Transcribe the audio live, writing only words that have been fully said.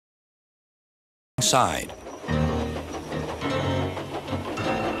side.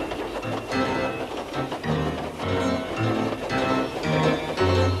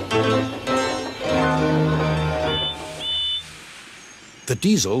 The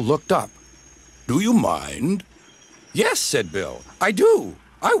diesel looked up. "Do you mind?" "Yes," said Bill, "I do.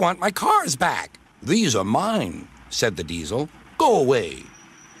 I want my cars back." "These are mine," said the diesel. "Go away."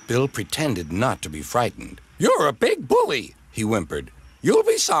 Bill pretended not to be frightened. "You're a big bully," he whimpered. "You'll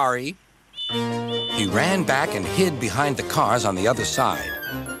be sorry." He ran back and hid behind the cars on the other side.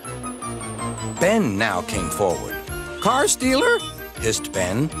 Ben now came forward. "Car stealer?" hissed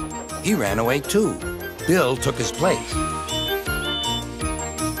Ben. He ran away too. Bill took his place.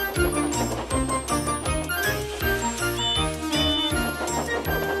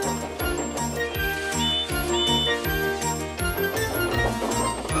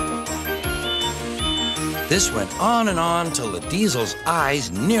 This went on and on till the diesel's eyes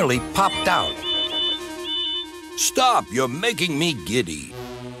nearly popped out. "Stop, you're making me giddy."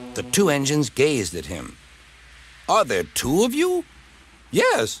 The two engines gazed at him. "Are there two of you?"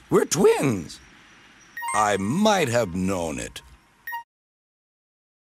 "Yes, we're twins." "I might have known it."